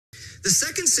The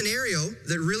second scenario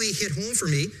that really hit home for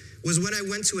me was when I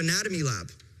went to anatomy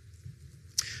lab.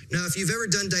 Now, if you've ever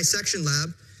done dissection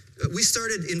lab, we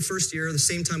started in first year, the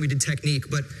same time we did technique,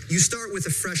 but you start with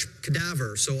a fresh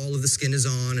cadaver, so all of the skin is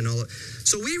on and all that.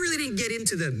 So we really didn't get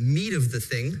into the meat of the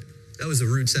thing. That was a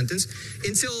rude sentence,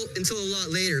 until a lot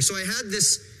later. So I had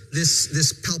this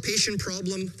palpation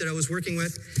problem that I was working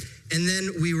with, and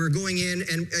then we were going in,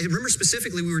 and I remember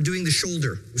specifically we were doing the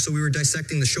shoulder, so we were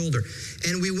dissecting the shoulder.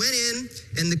 And we went in,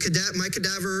 and my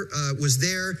cadaver was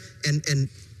there, and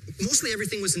mostly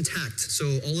everything was intact.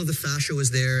 So all of the fascia was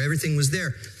there, everything was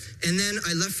there. And then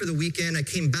I left for the weekend, I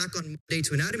came back on Monday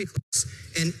to anatomy class,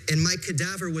 and my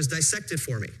cadaver was dissected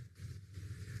for me.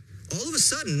 All of a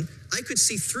sudden, I could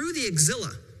see through the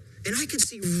axilla, and I could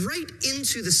see right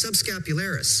into the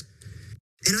subscapularis.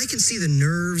 And I can see the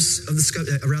nerves of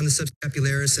around the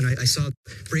subscapularis, and I saw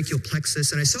brachial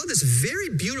plexus, and I saw this very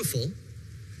beautiful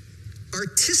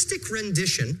artistic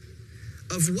rendition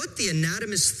of what the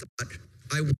anatomist thought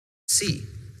I would see.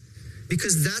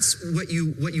 Because that's what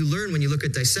you learn when you look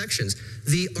at dissections.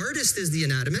 The artist is the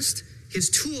anatomist. His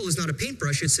tool is not a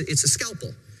paintbrush, it's a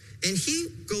scalpel. And he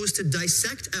goes to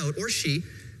dissect out, or she,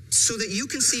 so that you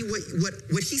can see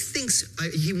what he thinks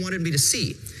he wanted me to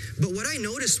see. But what I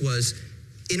noticed was,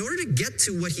 in order to get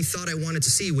to what he thought I wanted to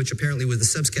see, which apparently was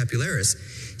the subscapularis,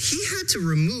 he had to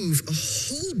remove a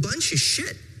whole bunch of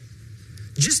shit.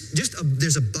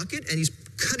 There's a bucket, and he's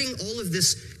cutting all of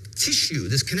this tissue,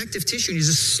 this connective tissue, and he's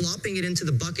just slopping it into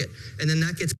the bucket, and then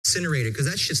that gets incinerated, because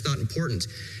that shit's not important.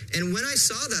 And when I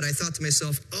saw that, I thought to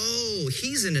myself, oh,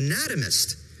 he's an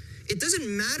anatomist. It doesn't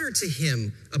matter to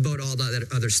him about all that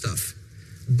other stuff,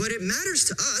 but it matters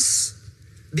to us,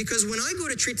 because when I go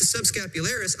to treat the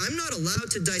subscapularis, I'm not allowed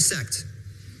to dissect.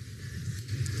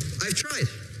 I've tried.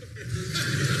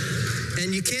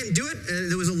 And you can't do it, and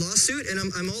there was a lawsuit, and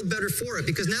I'm all better for it,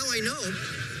 because now I know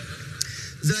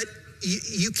that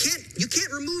you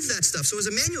can't remove that stuff. So as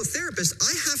a manual therapist,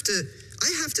 I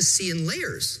have to see in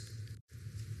layers.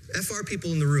 FR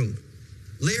people in the room,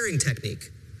 layering technique.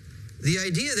 The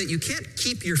idea that you can't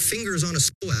keep your fingers on a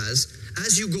psoas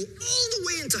as you go all the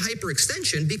way into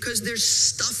hyperextension because there's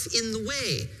stuff in the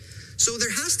way. So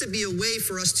there has to be a way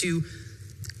for us to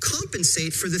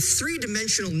compensate for the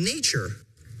three-dimensional nature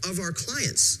of our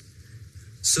clients.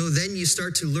 So then you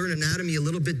start to learn anatomy a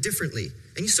little bit differently,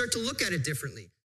 and you start to look at it differently.